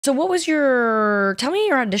So what was tell me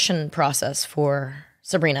your audition process for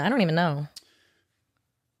Sabrina. I don't even know.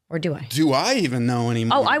 Or do I? Do I even know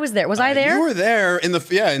anymore? Oh, I was there. Was I there? You were there in the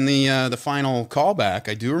final callback.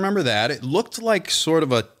 I do remember that. It looked like sort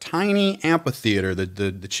of a tiny amphitheater.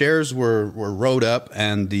 The chairs were rowed up,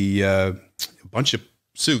 and a bunch of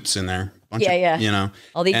suits in there. Yeah. You know,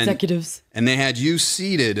 all the executives. And they had you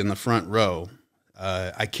seated in the front row.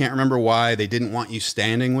 I can't remember why they didn't want you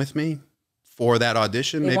standing with me for that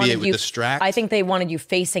audition. Maybe it would distract. I think they wanted you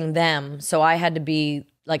facing them, so I had to be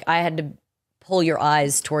like pull your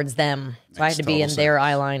eyes towards them. So I had to be in their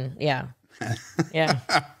eye line. Yeah. Yeah.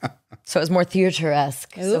 So it was more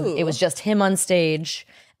theater-esque. So it was just him on stage.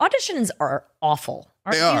 Auditions are awful.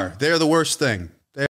 They are. They're the worst thing.